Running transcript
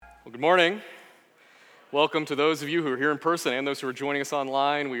Well, good morning. Welcome to those of you who are here in person and those who are joining us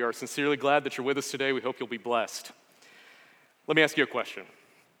online. We are sincerely glad that you're with us today. We hope you'll be blessed. Let me ask you a question.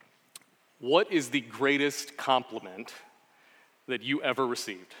 What is the greatest compliment that you ever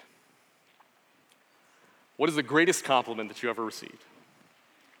received? What is the greatest compliment that you ever received?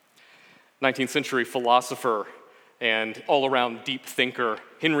 19th century philosopher and all-around deep thinker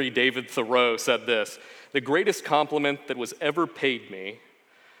Henry David Thoreau said this: "The greatest compliment that was ever paid me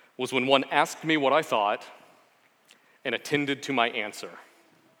was when one asked me what I thought and attended to my answer.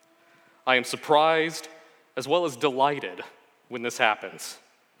 I am surprised as well as delighted when this happens,"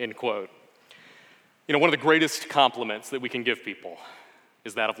 end quote. You know, one of the greatest compliments that we can give people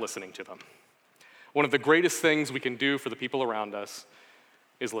is that of listening to them. One of the greatest things we can do for the people around us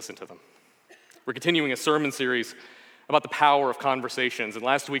is listen to them. We're continuing a sermon series about the power of conversations, and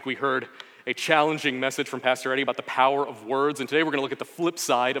last week we heard a challenging message from Pastor Eddie about the power of words, and today we're going to look at the flip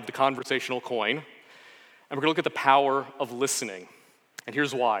side of the conversational coin, and we're going to look at the power of listening. And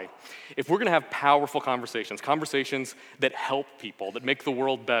here's why. If we're going to have powerful conversations that help people, that make the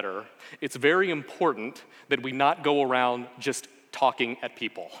world better, it's very important that we not go around just talking at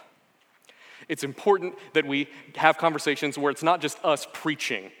people. It's important that we have conversations where it's not just us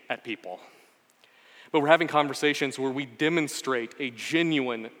preaching at people, but we're having conversations where we demonstrate a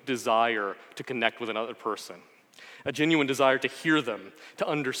genuine desire to connect with another person, a genuine desire to hear them, to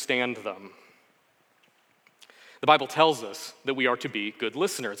understand them. The Bible tells us that we are to be good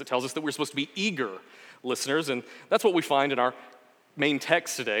listeners. It tells us that we're supposed to be eager listeners, and that's what we find in our main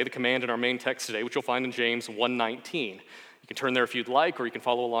text today, the command in our main text today, which you'll find in James 1:19. You can turn there if you'd like, or you can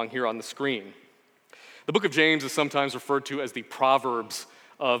follow along here on the screen. The book of James is sometimes referred to as the Proverbs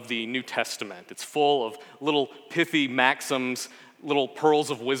of the New Testament. It's full of little pithy maxims, little pearls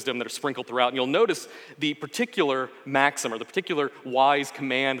of wisdom that are sprinkled throughout. And you'll notice the particular maxim or the particular wise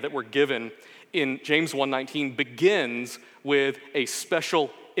command that we're given in James 1:19 begins with a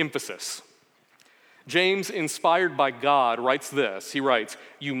special emphasis. James, inspired by God, writes this. He writes,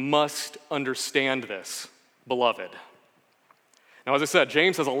 "You must understand this, beloved." Now, as I said,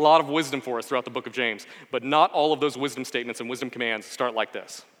 James has a lot of wisdom for us throughout the book of James, but not all of those wisdom statements and wisdom commands start like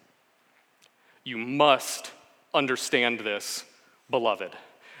this. You must understand this, beloved.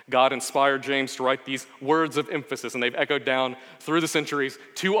 God inspired James to write these words of emphasis, and they've echoed down through the centuries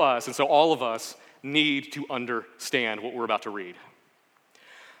to us, and so all of us need to understand what we're about to read.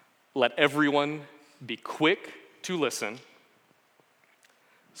 Let everyone be quick to listen,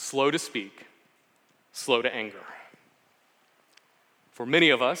 slow to speak, slow to anger. For many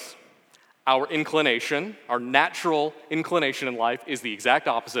of us, our natural inclination in life is the exact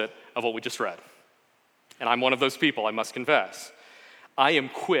opposite of what we just read. And I'm one of those people, I must confess. I am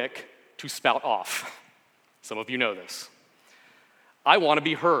quick to spout off. Some of you know this. I want to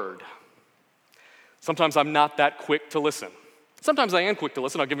be heard. Sometimes I'm not that quick to listen. Sometimes I am quick to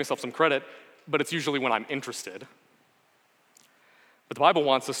listen, I'll give myself some credit, but it's usually when I'm interested. But the Bible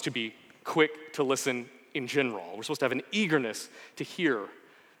wants us to be quick to listen in general. We're supposed to have an eagerness to hear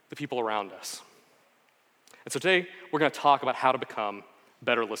the people around us. And so today, we're going to talk about how to become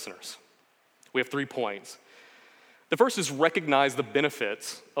better listeners. We have 3 points. The first is recognize the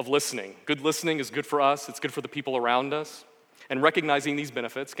benefits of listening. Good listening is good for us, it's good for the people around us, and recognizing these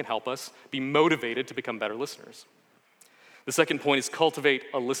benefits can help us be motivated to become better listeners. The second point is cultivate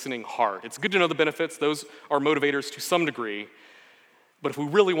a listening heart. It's good to know the benefits, those are motivators to some degree. But if we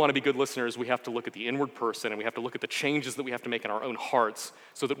really want to be good listeners, we have to look at the inward person and we have to look at the changes that we have to make in our own hearts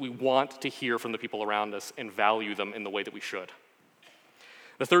so that we want to hear from the people around us and value them in the way that we should.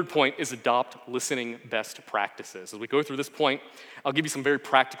 The third point is adopt listening best practices. As we go through this point, I'll give you some very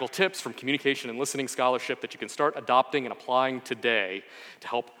practical tips from communication and listening scholarship that you can start adopting and applying today to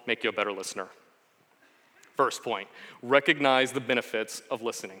help make you a better listener. First point, recognize the benefits of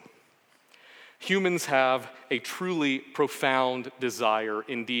listening. Humans have a truly profound desire,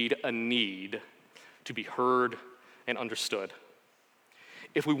 indeed a need, to be heard and understood.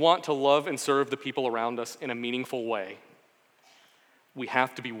 If we want to love and serve the people around us in a meaningful way, we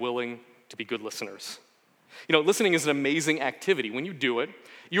have to be willing to be good listeners. You know, listening is an amazing activity. When you do it,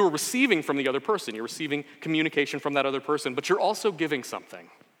 you're receiving from the other person. You're receiving communication from that other person, but you're also giving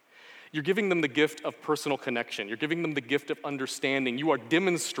something. You're giving them the gift of personal connection. You're giving them the gift of understanding. You are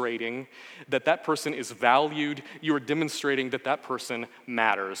demonstrating that that person is valued. You are demonstrating that that person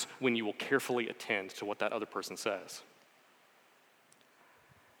matters when you will carefully attend to what that other person says.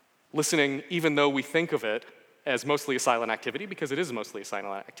 Listening, even though we think of it as mostly a silent activity, because it is mostly a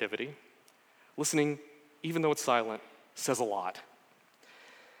silent activity, listening, even though it's silent, says a lot.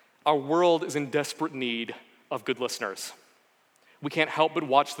 Our world is in desperate need of good listeners. We can't help but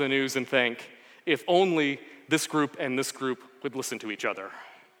watch the news and think, if only this group and this group would listen to each other,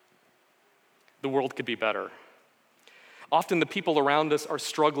 the world could be better. Often the people around us are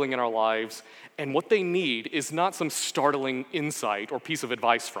struggling in our lives, and what they need is not some startling insight or piece of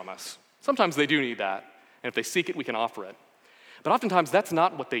advice from us. Sometimes they do need that, and if they seek it, we can offer it. But oftentimes that's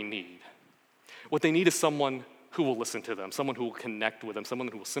not what they need. What they need is someone who will listen to them, someone who will connect with them, someone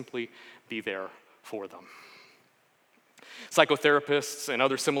who will simply be there for them. Psychotherapists and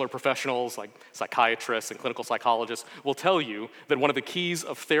other similar professionals like psychiatrists and clinical psychologists will tell you that one of the keys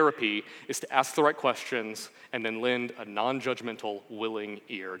of therapy is to ask the right questions and then lend a non-judgmental, willing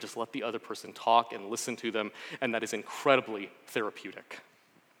ear. Just let the other person talk and listen to them, and that is incredibly therapeutic.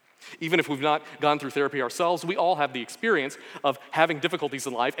 Even if we've not gone through therapy ourselves, we all have the experience of having difficulties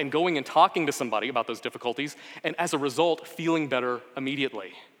in life and going and talking to somebody about those difficulties, and as a result, feeling better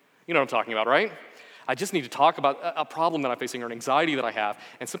immediately. You know what I'm talking about, right? I just need to talk about a problem that I'm facing or an anxiety that I have,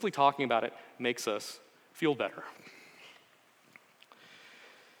 and simply talking about it makes us feel better.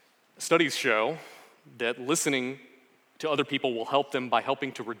 Studies show that listening to other people will help them by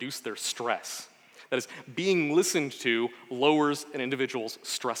helping to reduce their stress. That is, being listened to lowers an individual's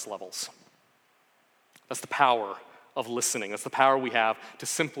stress levels. That's the power of listening. That's the power we have to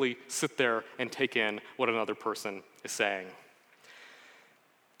simply sit there and take in what another person is saying.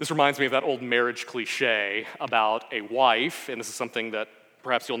 This reminds me of that old marriage cliche about a wife, and this is something that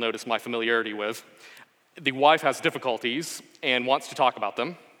perhaps you'll notice my familiarity with. The wife has difficulties and wants to talk about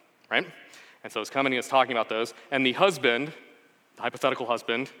them, right? And so is coming and is talking about those, and the husband, the hypothetical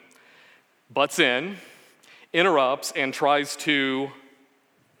husband, butts in, interrupts, and tries to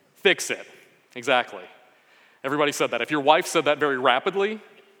fix it. Exactly. Everybody said that. If your wife said that very rapidly,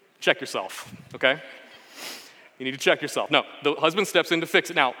 check yourself, okay? You need to check yourself. No, the husband steps in to fix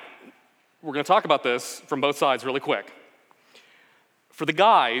it. Now, we're going to talk about this from both sides really quick. For the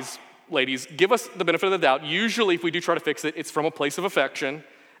guys, ladies, give us the benefit of the doubt. Usually, if we do try to fix it, it's from a place of affection,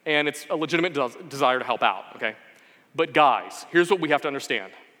 and it's a legitimate desire to help out, okay? But guys, here's what we have to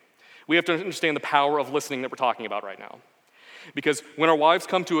understand. We have to understand the power of listening that we're talking about right now. Because when our wives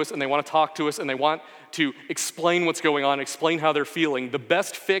come to us and they want to talk to us and they want to explain what's going on, explain how they're feeling, the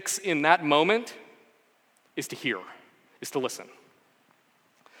best fix in that moment is to hear, is to listen.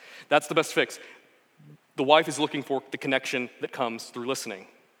 That's the best fix. The wife is looking for the connection that comes through listening.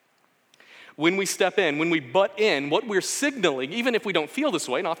 When we step in, when we butt in, what we're signaling, even if we don't feel this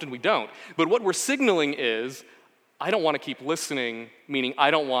way, and often we don't, but what we're signaling is, I don't want to keep listening, meaning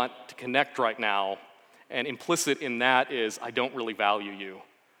I don't want to connect right now, and implicit in that is, I don't really value you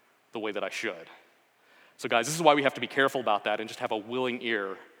the way that I should. So guys, this is why we have to be careful about that and just have a willing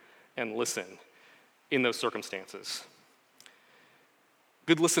ear and listen in those circumstances.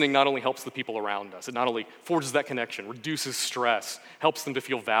 Good listening not only helps the people around us, it not only forges that connection, reduces stress, helps them to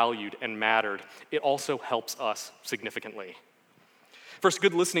feel valued and mattered, it also helps us significantly. First,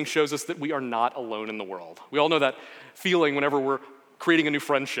 good listening shows us that we are not alone in the world. We all know that feeling whenever we're creating a new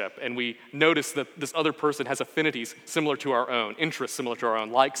friendship and we notice that this other person has affinities similar to our own, interests similar to our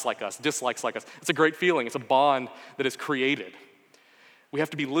own, likes like us, dislikes like us. It's a great feeling. It's a bond that is created. We have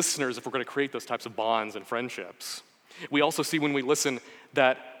to be listeners if we're going to create those types of bonds and friendships. We also see when we listen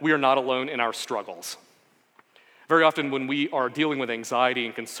that we are not alone in our struggles. Very often when we are dealing with anxiety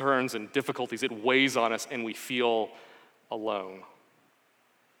and concerns and difficulties, it weighs on us and we feel alone.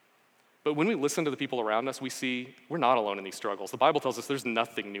 But when we listen to the people around us, we see we're not alone in these struggles. The Bible tells us there's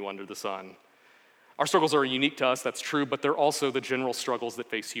nothing new under the sun. Our struggles are unique to us, that's true, but they're also the general struggles that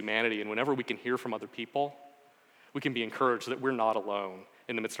face humanity. And whenever we can hear from other people, we can be encouraged that we're not alone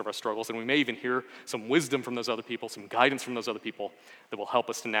in the midst of our struggles, and we may even hear some wisdom from those other people, some guidance from those other people that will help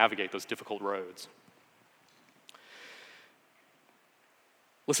us to navigate those difficult roads.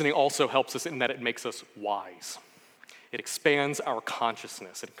 Listening also helps us in that it makes us wise. It expands our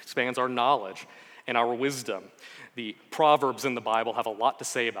consciousness, it expands our knowledge and our wisdom. The Proverbs in the Bible have a lot to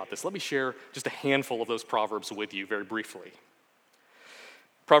say about this. Let me share just a handful of those Proverbs with you very briefly.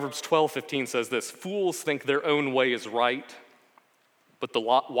 Proverbs 12:15 says this, "Fools think their own way is right, but the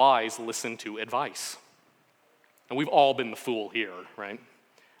wise listen to advice." And we've all been the fool here, right?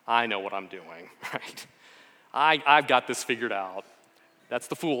 I know what I'm doing, right? I've got this figured out. That's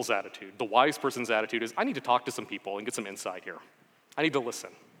the fool's attitude. The wise person's attitude is, I need to talk to some people and get some insight here. I need to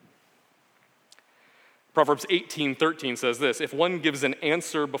listen. Proverbs 18:13 says this, "If one gives an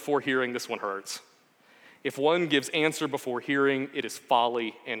answer before hearing," this one hurts. "If one gives answer before hearing, it is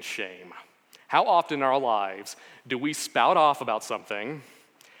folly and shame." How often in our lives do we spout off about something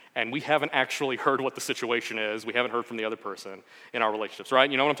and we haven't actually heard what the situation is, we haven't heard from the other person in our relationships,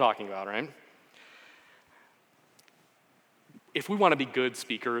 right? You know what I'm talking about, right? if we want to be good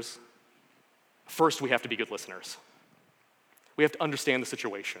speakers, first we have to be good listeners. We have to understand the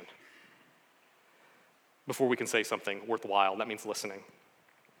situation before we can say something worthwhile. That means listening.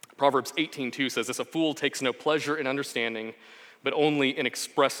 Proverbs 18:2 says this, "A fool takes no pleasure in understanding, but only in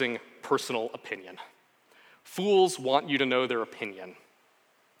expressing personal opinion." Fools want you to know their opinion.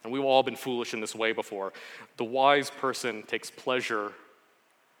 And we've all been foolish in this way before. The wise person takes pleasure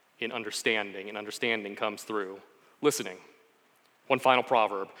in understanding, and understanding comes through listening. One final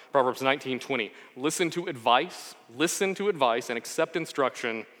proverb, Proverbs 19:20. Listen to advice, and accept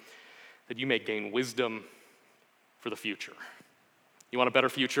instruction that you may gain wisdom for the future. You want a better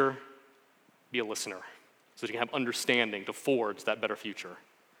future? Be a listener so that you can have understanding to forge that better future.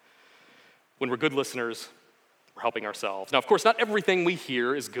 When we're good listeners, we're helping ourselves. Now, of course, not everything we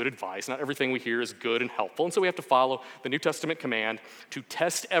hear is good advice. Not everything we hear is good and helpful. And so we have to follow the New Testament command to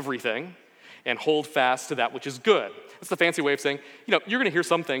test everything and hold fast to that which is good. That's the fancy way of saying, you're going to hear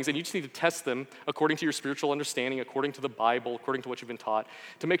some things and you just need to test them according to your spiritual understanding, according to the Bible, according to what you've been taught,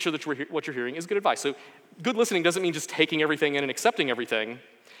 to make sure that what you're hearing is good advice. So good listening doesn't mean just taking everything in and accepting everything,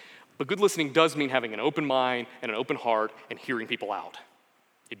 but good listening does mean having an open mind and an open heart and hearing people out.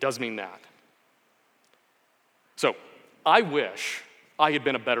 It does mean that. So I wish I had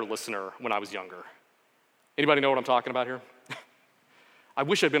been a better listener when I was younger. Anybody know what I'm talking about here? I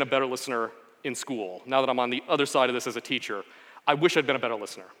wish I'd been a better listener in school. Now that I'm on the other side of this as a teacher, I wish I'd been a better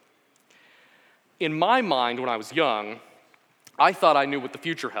listener. In my mind, when I was young, I thought I knew what the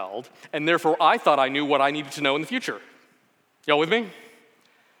future held, and therefore I thought I knew what I needed to know in the future. Y'all with me?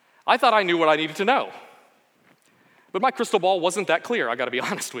 I thought I knew what I needed to know. But my crystal ball wasn't that clear, I gotta be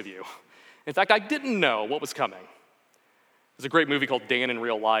honest with you. In fact, I didn't know what was coming. There's a great movie called Dan in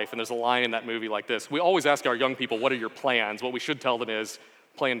Real Life, and there's a line in that movie like this. We always ask our young people, what are your plans? What we should tell them is,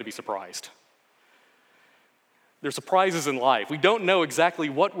 plan to be surprised. There's surprises in life. We don't know exactly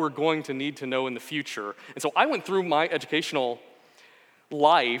what we're going to need to know in the future. And so I went through my educational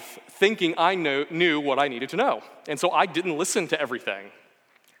life thinking I knew what I needed to know. And so I didn't listen to everything,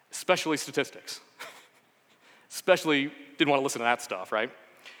 especially statistics. Especially didn't want to listen to that stuff, right?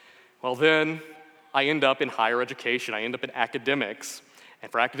 Well, then I end up in higher education. I end up in academics.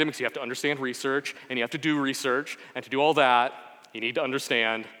 And for academics, you have to understand research, and you have to do research. And to do all that, you need to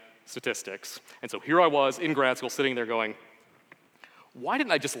understand statistics. And so here I was in grad school sitting there going, why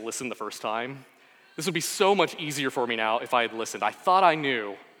didn't I just listen the first time? This would be so much easier for me now if I had listened. I thought I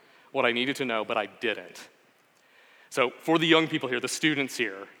knew what I needed to know, but I didn't. So for the young people here, the students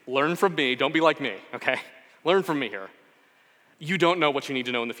here, learn from me. Don't be like me, okay? Learn from me here. You don't know what you need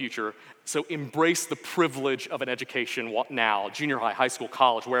to know in the future, so embrace the privilege of an education now, junior high, high school,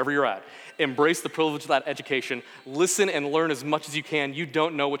 college, wherever you're at. Embrace the privilege of that education. Listen and learn as much as you can. You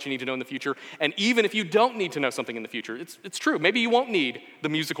don't know what you need to know in the future, and even if you don't need to know something in the future, it's true. Maybe you won't need the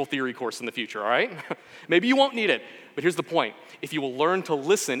musical theory course in the future, all right? Maybe you won't need it, but here's the point. If you will learn to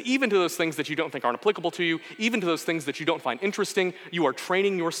listen, even to those things that you don't think aren't applicable to you, even to those things that you don't find interesting, you are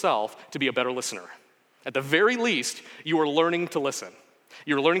training yourself to be a better listener. At the very least, you are learning to listen.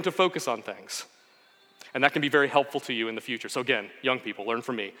 You're learning to focus on things. And that can be very helpful to you in the future. So again, young people, learn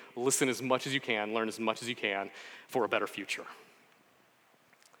from me. Listen as much as you can, learn as much as you can for a better future.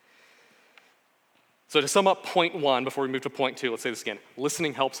 So to sum up point one before we move to point two, let's say this again.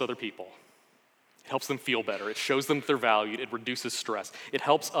 Listening helps other people. It helps them feel better. It shows them that they're valued. It reduces stress. It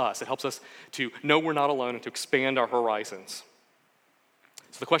helps us. It helps us to know we're not alone and to expand our horizons.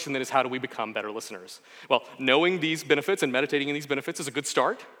 So the question then is, how do we become better listeners? Well, knowing these benefits and meditating in these benefits is a good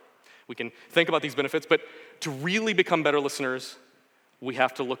start. We can think about these benefits, but to really become better listeners, we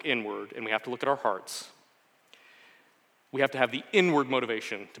have to look inward and we have to look at our hearts. We have to have the inward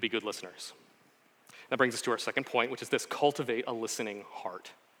motivation to be good listeners. That brings us to our second point, which is this: cultivate a listening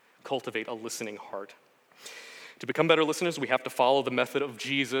heart. Cultivate a listening heart. To become better listeners, we have to follow the method of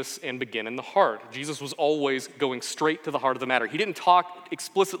Jesus and begin in the heart. Jesus was always going straight to the heart of the matter. He didn't talk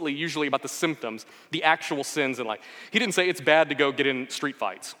explicitly, usually, about the symptoms, the actual sins in life. He didn't say it's bad to go get in street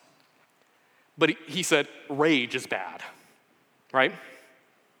fights. But he said rage is bad, right?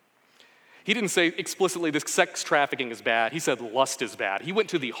 He didn't say explicitly this sex trafficking is bad. He said lust is bad. He went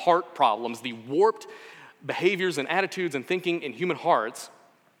to the heart problems, the warped behaviors and attitudes and thinking in human hearts,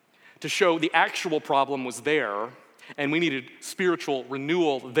 to show the actual problem was there, and we needed spiritual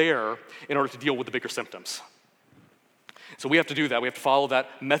renewal there in order to deal with the bigger symptoms. So we have to do that. We have to follow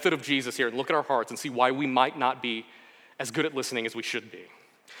that method of Jesus here and look at our hearts and see why we might not be as good at listening as we should be.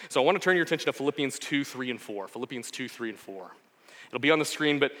 So I want to turn your attention to Philippians 2, 3, and 4. Philippians 2, 3, and 4. It'll be on the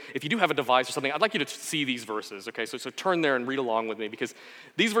screen, but if you do have a device or something, I'd like you to see these verses, okay? So turn there and read along with me, because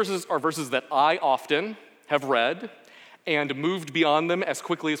these verses are verses that I often have read and moved beyond them as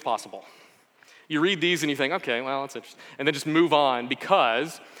quickly as possible. You read these and you think, okay, well, that's interesting. And then just move on,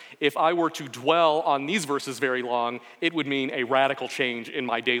 because if I were to dwell on these verses very long, it would mean a radical change in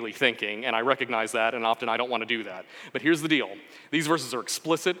my daily thinking, and I recognize that, and often I don't want to do that. But here's the deal. These verses are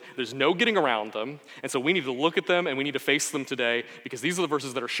explicit. There's no getting around them, and so we need to look at them and we need to face them today, because these are the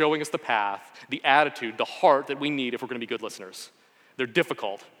verses that are showing us the path, the attitude, the heart that we need if we're going to be good listeners. They're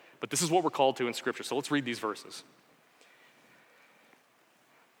difficult, but this is what we're called to in Scripture. So let's read these verses.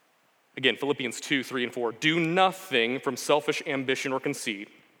 Again, Philippians 2, 3, and 4. Do nothing from selfish ambition or conceit,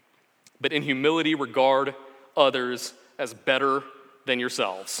 but in humility regard others as better than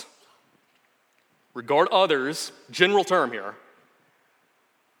yourselves. Regard others, general term here,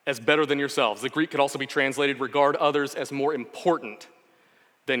 as better than yourselves. The Greek could also be translated, regard others as more important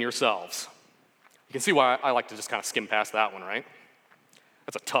than yourselves. You can see why I like to just kind of skim past that one, right?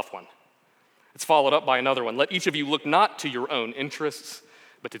 That's a tough one. It's followed up by another one. Let each of you look not to your own interests,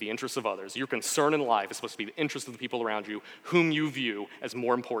 but to the interests of others. Your concern in life is supposed to be the interests of the people around you, whom you view as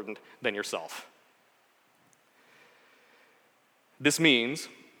more important than yourself. This means,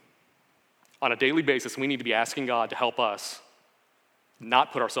 on a daily basis, we need to be asking God to help us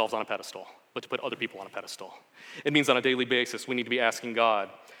not put ourselves on a pedestal, but to put other people on a pedestal. It means on a daily basis, we need to be asking God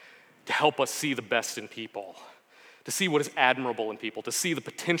to help us see the best in people, to see what is admirable in people, to see the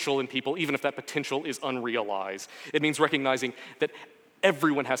potential in people, even if that potential is unrealized. It means recognizing that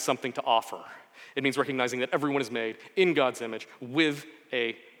everyone has something to offer. It means recognizing that everyone is made in God's image with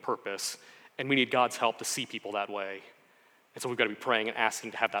a purpose, and we need God's help to see people that way. And so we've got to be praying and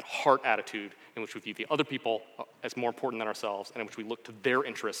asking to have that heart attitude in which we view the other people as more important than ourselves, and in which we look to their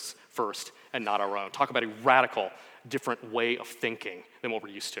interests first and not our own. Talk about a radical, different way of thinking than what we're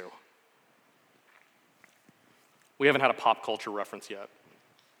used to. We haven't had a pop culture reference yet,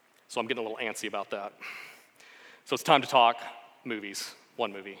 so I'm getting a little antsy about that. So it's time to talk movies,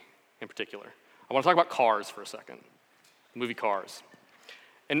 one movie in particular. I want to talk about Cars for a second, the movie Cars.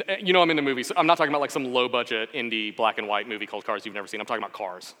 And you know I'm into movies. I'm not talking about like some low-budget indie black and white movie called Cars you've never seen. I'm talking about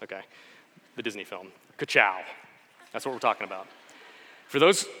Cars, okay? The Disney film. Ka-chow. That's what we're talking about. For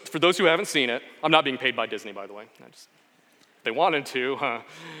those who haven't seen it, I'm not being paid by Disney, by the way. They wanted to,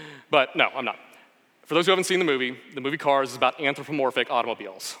 but no, I'm not. For those who haven't seen the movie Cars is about anthropomorphic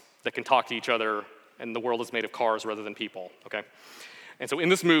automobiles that can talk to each other, and the world is made of cars rather than people, okay? And so in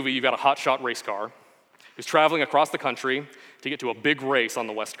this movie, you've got a hotshot race car who's traveling across the country to get to a big race on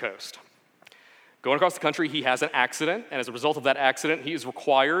the West Coast. Going across the country, he has an accident, and as a result of that accident, he is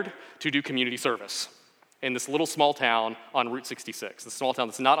required to do community service in this little small town on Route 66, this small town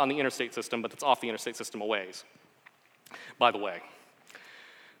that's not on the interstate system, but that's off the interstate system a ways. By the way,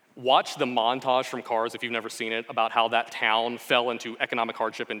 watch the montage from Cars, if you've never seen it, about how that town fell into economic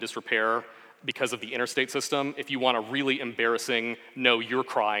hardship and disrepair because of the interstate system, if you want a really embarrassing, no, you're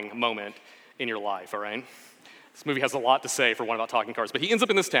crying moment in your life, all right? This movie has a lot to say for one about talking cars, but he ends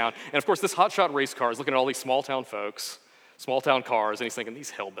up in this town, and of course this hotshot race car is looking at all these small town folks, small town cars, and he's thinking,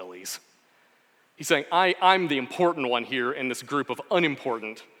 these hillbillies. He's saying, I'm the important one here in this group of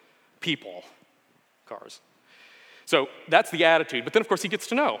unimportant people, cars. So that's the attitude, but then of course he gets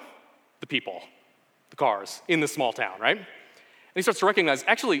to know the people, the cars, in this small town, right? And he starts to recognize,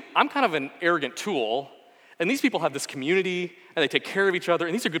 actually, I'm kind of an arrogant tool, and these people have this community, and they take care of each other,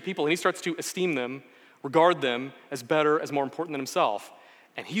 and these are good people, and he starts to esteem them, regard them as better, as more important than himself.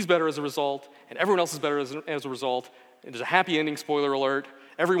 And he's better as a result, and everyone else is better as a result. And there's a happy ending, spoiler alert,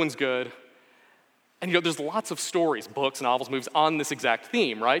 everyone's good. And you know, there's lots of stories, books, novels, movies on this exact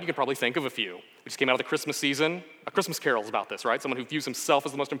theme, right? You can probably think of a few. We just came out of the Christmas season. A Christmas Carol is about this, right? Someone who views himself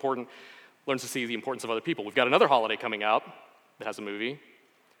as the most important learns to see the importance of other people. We've got another holiday coming out that has a movie,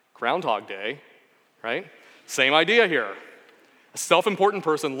 Groundhog Day, right? Same idea here. A self-important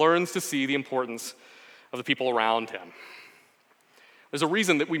person learns to see the importance of the people around him. There's a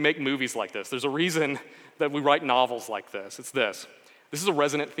reason that we make movies like this. There's a reason that we write novels like this. It's this. This is a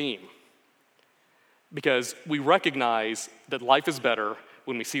resonant theme because we recognize that life is better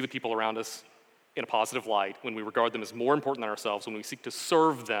when we see the people around us in a positive light, when we regard them as more important than ourselves, when we seek to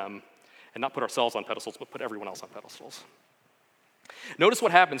serve them and not put ourselves on pedestals, but put everyone else on pedestals. Notice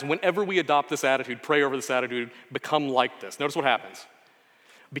what happens whenever we adopt this attitude, pray over this attitude, become like this. Notice what happens.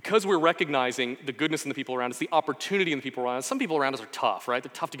 Because we're recognizing the goodness in the people around us, the opportunity in the people around us, some people around us are tough, right?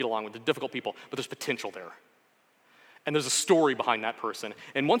 They're tough to get along with, they're difficult people, but there's potential there. And there's a story behind that person.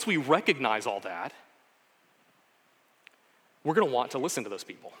 And once we recognize all that, we're gonna want to listen to those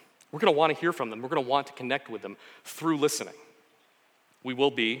people. We're gonna wanna hear from them. We're gonna want to connect with them through listening. We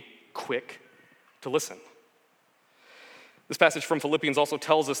will be quick to listen. This passage from Philippians also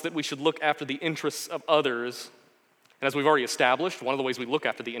tells us that we should look after the interests of others And as we've already established, one of the ways we look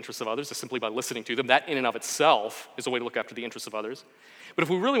after the interests of others is simply by listening to them. That in and of itself is a way to look after the interests of others. But if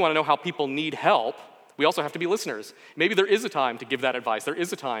we really want to know how people need help, we also have to be listeners. Maybe there is a time to give that advice. There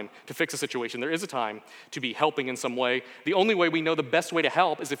is a time to fix a situation. There is a time to be helping in some way. The only way we know the best way to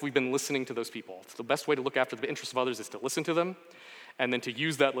help is if we've been listening to those people. So the best way to look after the interests of others is to listen to them, and then to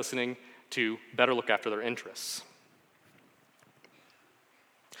use that listening to better look after their interests.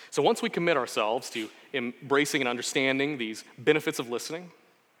 So once we commit ourselves to embracing and understanding these benefits of listening,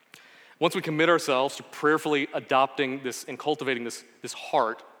 once we commit ourselves to prayerfully adopting this and cultivating this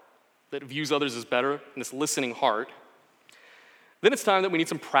heart that views others as better, and this listening heart, then it's time that we need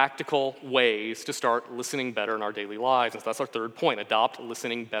some practical ways to start listening better in our daily lives. And so that's our third point, adopt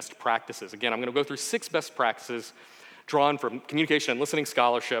listening best practices. Again, I'm going to go through 6 best practices drawn from communication and listening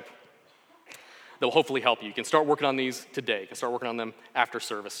scholarship that will hopefully help you. You can start working on these today. You can start working on them after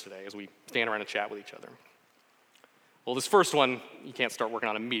service today as we stand around and chat with each other. Well, this first one, you can't start working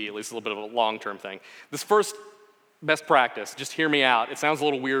on immediately. It's a little bit of a long-term thing. This first best practice, just hear me out. It sounds a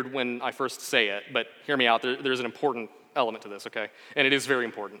little weird when I first say it, but hear me out. There's an important element to this, okay? And it is very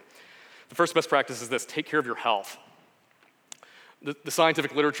important. The first best practice is this: take care of your health. The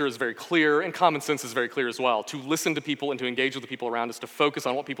scientific literature is very clear, and common sense is very clear as well. To listen to people and to engage with the people around us, to focus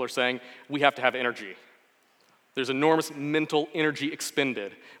on what people are saying, we have to have energy. There's enormous mental energy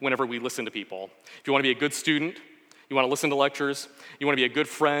expended whenever we listen to people. If you want to be a good student, you want to listen to lectures, you want to be a good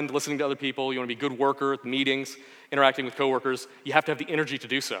friend listening to other people, you want to be a good worker at meetings, interacting with coworkers, you have to have the energy to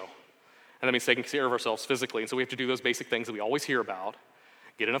do so. And that means taking care of ourselves physically. And so we have to do those basic things that we always hear about: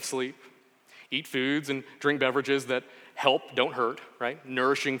 get enough sleep, eat foods and drink beverages that help, don't hurt, right?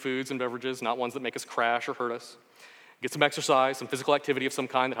 Nourishing foods and beverages, not ones that make us crash or hurt us. Get some exercise, some physical activity of some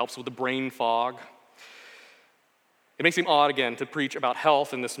kind that helps with the brain fog. It may seem odd, again, to preach about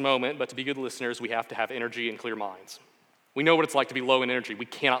health in this moment, but to be good listeners, we have to have energy and clear minds. We know what it's like to be low in energy. We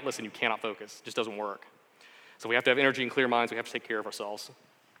cannot listen, you cannot focus. It just doesn't work. So we have to have energy and clear minds. We have to take care of ourselves.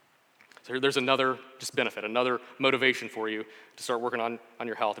 So there's another just benefit, another motivation for you to start working on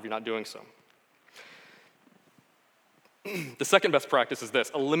your health if you're not doing so. The second best practice is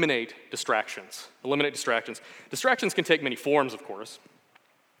this: eliminate distractions. Eliminate distractions. Distractions can take many forms, of course.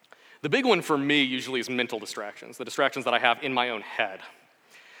 The big one for me usually is mental distractions, the distractions that I have in my own head.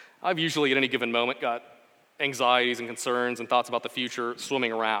 I've usually at any given moment got anxieties and concerns and thoughts about the future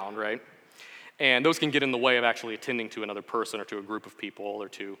swimming around, right? And those can get in the way of actually attending to another person or to a group of people or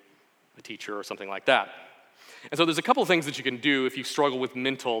to a teacher or something like that. And so there's a couple of things that you can do if you struggle with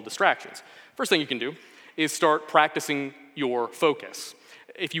mental distractions. First thing you can do is start practicing your focus.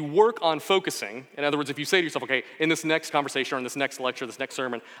 If you work on focusing, in other words, if you say to yourself, okay, in this next conversation or in this next lecture, this next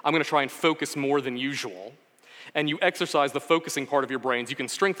sermon, I'm going to try and focus more than usual, and you exercise the focusing part of your brains, you can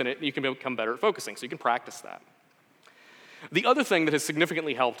strengthen it and you can become better at focusing, so you can practice that. The other thing that has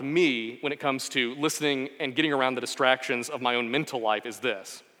significantly helped me when it comes to listening and getting around the distractions of my own mental life is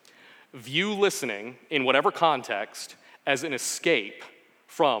this: view listening in whatever context as an escape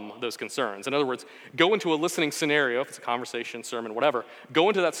from those concerns. In other words, go into a listening scenario, if it's a conversation, sermon, whatever, go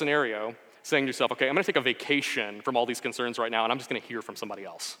into that scenario saying to yourself, okay, I'm going to take a vacation from all these concerns right now, and I'm just going to hear from somebody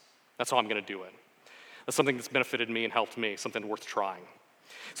else. That's how I'm going to do it. That's something that's benefited me and helped me, something worth trying.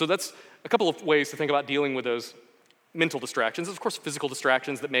 So that's a couple of ways to think about dealing with those mental distractions. Of course, physical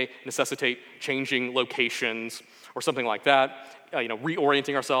distractions that may necessitate changing locations or something like that,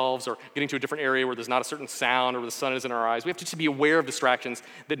 reorienting ourselves or getting to a different area where there's not a certain sound or where the sun is in our eyes. We have to just be aware of distractions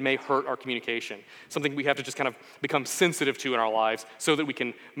that may hurt our communication, something we have to just kind of become sensitive to in our lives so that we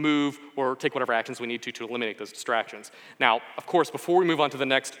can move or take whatever actions we need to eliminate those distractions. Now, of course, before we move on to the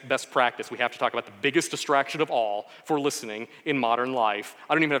next best practice, we have to talk about the biggest distraction of all for listening in modern life.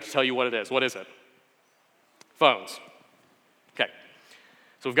 I don't even have to tell you what it is. What is it? Phones. Okay,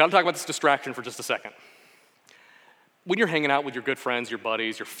 so we've got to talk about this distraction for just a second. When you're hanging out with your good friends, your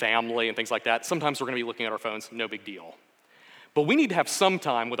buddies, your family, and things like that, sometimes we're going to be looking at our phones, no big deal. But we need to have some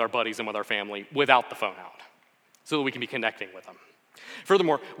time with our buddies and with our family without the phone out so that we can be connecting with them.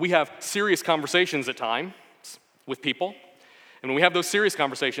 Furthermore, we have serious conversations at times with people, and when we have those serious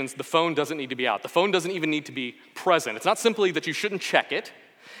conversations, the phone doesn't need to be out. The phone doesn't even need to be present. It's not simply that you shouldn't check it.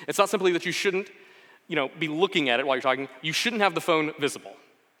 It's not simply that you shouldn't be looking at it while you're talking. You shouldn't have the phone visible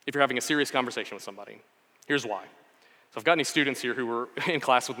if you're having a serious conversation with somebody. Here's why. So I've got any students here who were in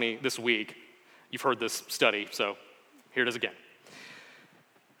class with me this week. You've heard this study, so here it is again.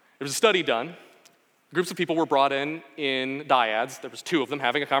 There was a study done. Groups of people were brought in dyads. There was 2 of them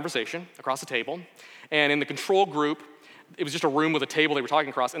having a conversation across a table. And in the control group, it was just a room with a table they were talking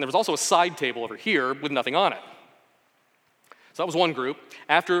across, and there was also a side table over here with nothing on it. So that was one group.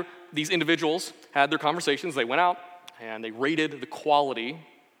 After these individuals had their conversations, they went out, and they rated the quality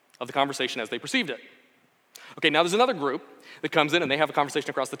of the conversation as they perceived it. Okay, now there's another group that comes in and they have a conversation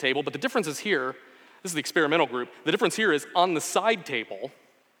across the table, but the difference is here, this is the experimental group, the difference here is on the side table,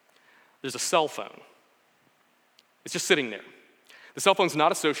 there's a cell phone. It's just sitting there. The cell phone's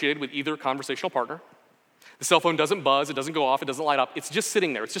not associated with either conversational partner. The cell phone doesn't buzz, it doesn't go off, it doesn't light up. It's just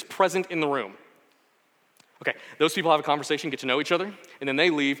sitting there. It's just present in the room. Okay, those people have a conversation, get to know each other, and then they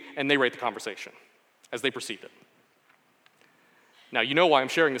leave and they rate the conversation as they perceived it. Now, you know why I'm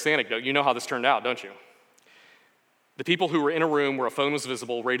sharing this anecdote. You know how this turned out, don't you? The people who were in a room where a phone was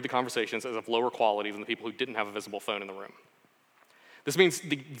visible rated the conversations as of lower quality than the people who didn't have a visible phone in the room. This means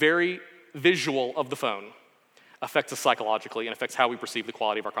the very visual of the phone affects us psychologically and affects how we perceive the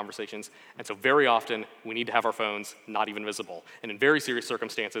quality of our conversations. And so very often, we need to have our phones not even visible. And in very serious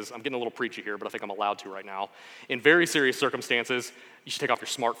circumstances, I'm getting a little preachy here, but I think I'm allowed to right now. In very serious circumstances, you should take off your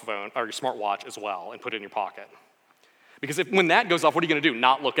smartphone or your smartwatch as well and put it in your pocket. Because when that goes off, what are you gonna do?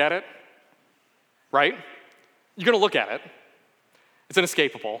 Not look at it? Right? You're gonna look at it. It's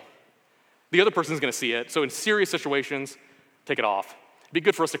inescapable. The other person's gonna see it. So in serious situations, take it off. It'd be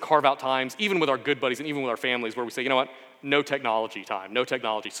good for us to carve out times, even with our good buddies and even with our families, where we say, you know what, no technology time, no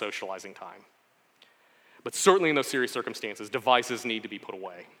technology socializing time. But certainly in those serious circumstances, devices need to be put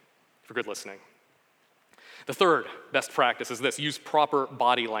away for good listening. The third best practice is this: use proper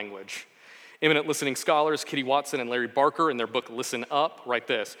body language. Eminent listening scholars Kitty Watson and Larry Barker, in their book Listen Up, write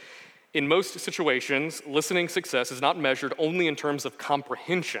this: in most situations, listening success is not measured only in terms of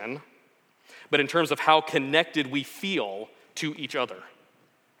comprehension, but in terms of how connected we feel to each other.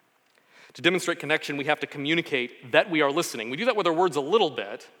 To demonstrate connection, we have to communicate that we are listening. We do that with our words a little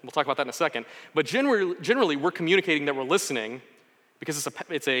bit. We'll talk about that in a second. But generally we're communicating that we're listening because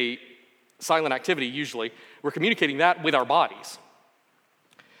it's a silent activity usually. We're communicating that with our bodies.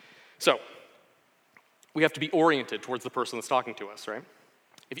 So we have to be oriented towards the person that's talking to us, right?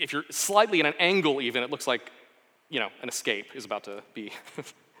 If you're slightly at an angle even, it looks like, an escape is about to be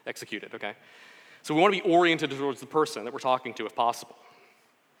executed, okay? So we want to be oriented towards the person that we're talking to if possible.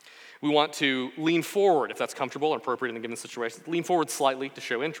 We want to lean forward if that's comfortable and appropriate in the given situation. Lean forward slightly to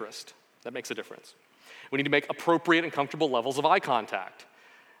show interest. That makes a difference. We need to make appropriate and comfortable levels of eye contact.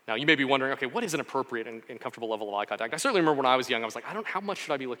 Now, you may be wondering, okay, what is an appropriate and comfortable level of eye contact? I certainly remember when I was young, I was like, how much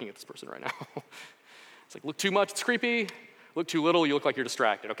should I be looking at this person right now? It's like, look too much, it's creepy. Look too little, you look like you're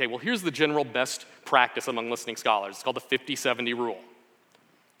distracted. Okay, well, here's the general best practice among listening scholars. It's called the 50-70 rule.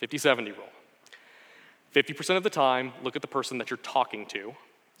 50-70 rule. 50% of the time, look at the person that you're talking to.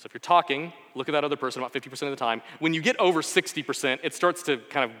 So if you're talking, look at that other person about 50% of the time. When you get over 60%, it starts to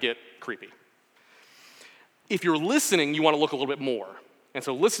kind of get creepy. If you're listening, you want to look a little bit more. And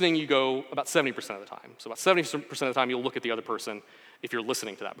so listening, you go about 70% of the time. So about 70% of the time, you'll look at the other person if you're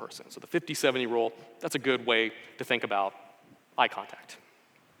listening to that person. So the 50-70 rule, that's a good way to think about eye contact.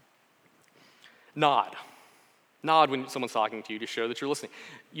 Nod. Nod when someone's talking to you to show that you're listening.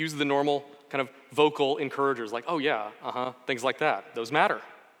 Use the normal kind of vocal encouragers like, oh yeah, things like that. Those matter.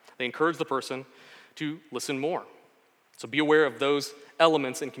 They encourage the person to listen more. So be aware of those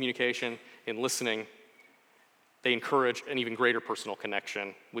elements in communication, in listening. They encourage an even greater personal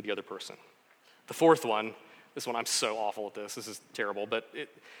connection with the other person. The fourth one, this one, I'm so awful at this. This is terrible, but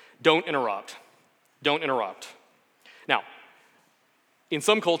don't interrupt. Don't interrupt. Now, in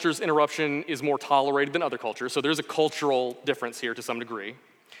some cultures, interruption is more tolerated than other cultures, so there's a cultural difference here to some degree.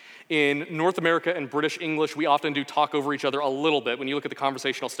 In North America and British English, we often do talk over each other a little bit. When you look at the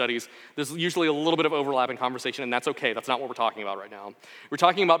conversational studies, there's usually a little bit of overlap in conversation, and that's okay. That's not what we're talking about right now. We're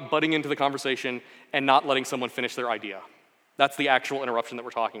talking about butting into the conversation and not letting someone finish their idea. That's the actual interruption that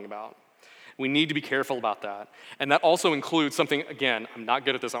we're talking about. We need to be careful about that. And that also includes something, again, I'm not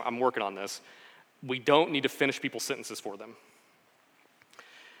good at this, I'm working on this. We don't need to finish people's sentences for them.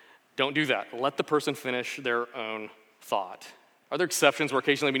 Don't do that. Let the person finish their own thought. Are there exceptions where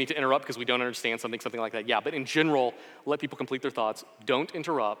occasionally we need to interrupt because we don't understand something like that? Yeah, but in general, let people complete their thoughts. Don't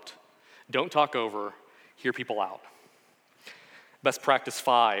interrupt. Don't talk over. Hear people out. Best practice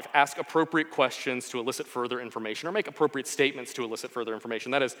 5, ask appropriate questions to elicit further information or make appropriate statements to elicit further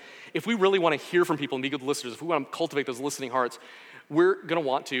information. That is, if we really want to hear from people and be good listeners, if we want to cultivate those listening hearts, we're going to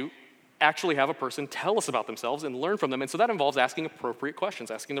want to actually have a person tell us about themselves and learn from them. And so that involves asking appropriate questions,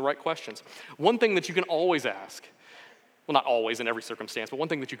 asking the right questions. One thing that you can always ask, well, not always in every circumstance, but one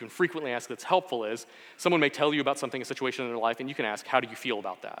thing that you can frequently ask that's helpful is someone may tell you about something, a situation in their life, and you can ask, how do you feel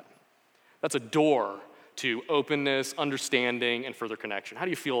about that? That's a door to openness, understanding, and further connection. How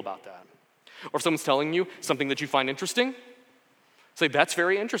do you feel about that? Or if someone's telling you something that you find interesting, say, that's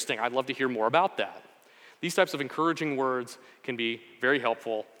very interesting. I'd love to hear more about that. These types of encouraging words can be very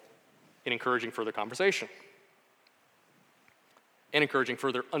helpful in encouraging further conversation. and encouraging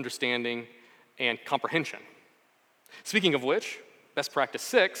further understanding and comprehension. Speaking of which, best practice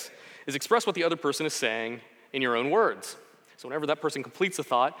 6 is express what the other person is saying in your own words. So whenever that person completes a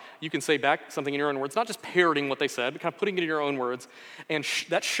thought, you can say back something in your own words, not just parroting what they said, but kind of putting it in your own words. And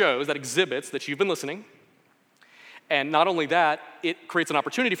that exhibits that you've been listening. And not only that, it creates an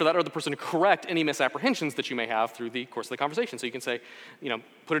opportunity for that other person to correct any misapprehensions that you may have through the course of the conversation. So you can say,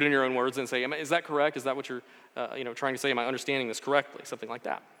 put it in your own words and say, is that correct? Is that what you're trying to say? Am I understanding this correctly? Something like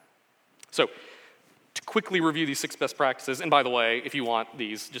that. So to quickly review these 6 best practices, and by the way, if you want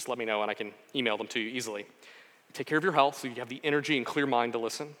these, just let me know and I can email them to you easily. Take care of your health so you have the energy and clear mind to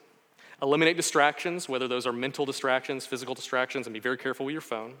listen. Eliminate distractions, whether those are mental distractions, physical distractions, and be very careful with your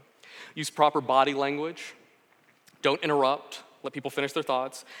phone. Use proper body language. Don't interrupt. Let people finish their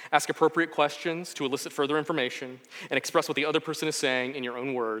thoughts. Ask appropriate questions to elicit further information, and express what the other person is saying in your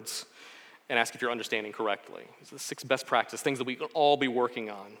own words, and ask if you're understanding correctly. These are the 6 best practices, things that we can all be working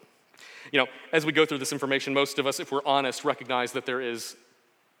on. As we go through this information, most of us, if we're honest, recognize that there is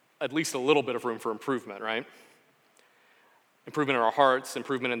at least a little bit of room for improvement, right? Improvement in our hearts,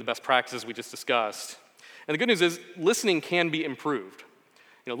 improvement in the best practices we just discussed. And the good news is, listening can be improved.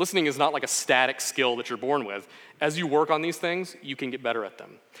 Listening is not like a static skill that you're born with. As you work on these things, you can get better at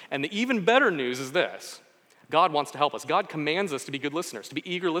them. And the even better news is this: God wants to help us. God commands us to be good listeners, to be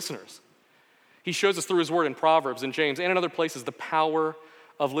eager listeners. He shows us through his word in Proverbs and James and in other places the power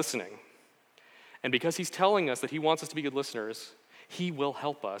of listening. And because he's telling us that he wants us to be good listeners, he will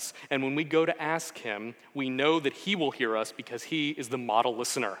help us. And when we go to ask him, we know that he will hear us because he is the model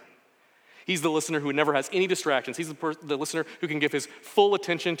listener. He's the listener who never has any distractions. He's the listener who can give his full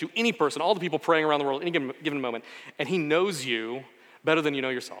attention to any person, all the people praying around the world at any given moment. And he knows you better than you know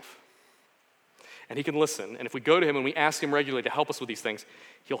yourself. And he can listen. And if we go to him and we ask him regularly to help us with these things,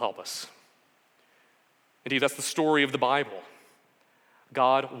 he'll help us. Indeed, that's the story of the Bible.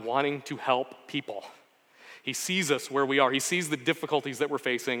 God wanting to help people. He sees us where we are. He sees the difficulties that we're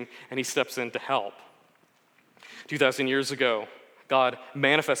facing, and he steps in to help. 2,000 years ago, God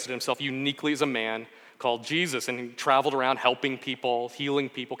manifested himself uniquely as a man called Jesus, and he traveled around helping people, healing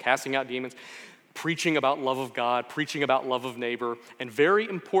people, casting out demons, preaching about love of God, preaching about love of neighbor, and very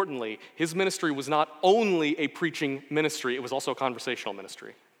importantly, his ministry was not only a preaching ministry, it was also a conversational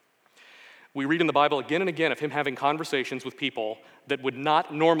ministry. We read in the Bible again and again of him having conversations with people that would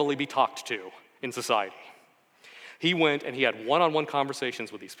not normally be talked to in society. He went and he had one-on-one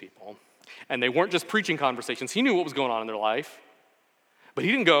conversations with these people, and they weren't just preaching conversations. He knew what was going on in their life, but he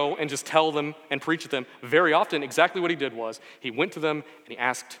didn't go and just tell them and preach to them. Very often, exactly what he did was he went to them and he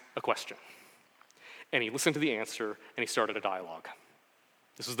asked a question, and he listened to the answer, and he started a dialogue.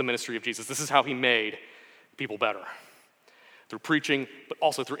 This is the ministry of Jesus. This is how he made people better, through preaching, but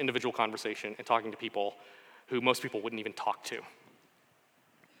also through individual conversation and talking to people who most people wouldn't even talk to.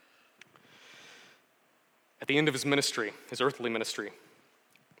 At the end of his ministry, his earthly ministry,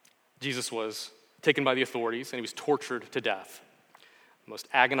 Jesus was taken by the authorities and he was tortured to death. The most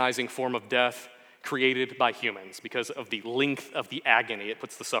agonizing form of death created by humans because of the length of the agony it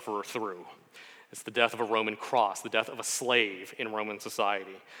puts the sufferer through. It's the death of a Roman cross, the death of a slave in Roman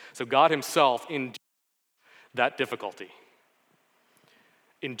society. So God himself endured that difficulty,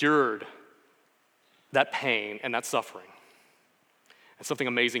 endured that pain and that suffering. And something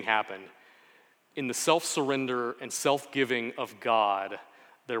amazing happened. In the self-surrender and self-giving of God,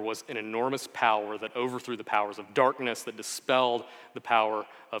 there was an enormous power that overthrew the powers of darkness, that dispelled the power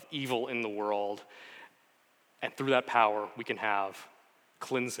of evil in the world. And through that power, we can have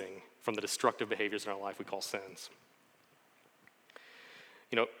cleansing from the destructive behaviors in our life we call sins.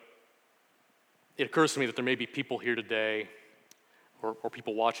 It occurs to me that there may be people here today, or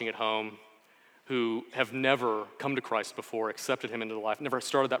people watching at home, who have never come to Christ before, accepted him into their life, never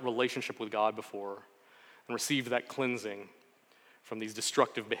started that relationship with God before, and received that cleansing from these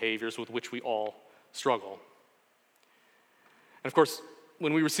destructive behaviors with which we all struggle. And of course,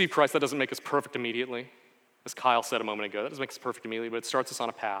 when we receive Christ, that doesn't make us perfect immediately. As Kyle said a moment ago, that doesn't make us perfect immediately, but it starts us on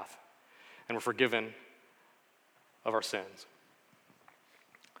a path, and we're forgiven of our sins.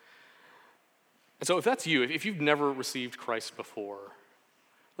 And so if that's you, if you've never received Christ before,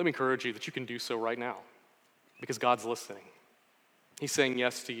 let me encourage you that you can do so right now, because God's listening. He's saying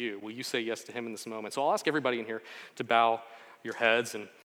yes to you. Will you say yes to him in this moment? So I'll ask everybody in here to bow your heads and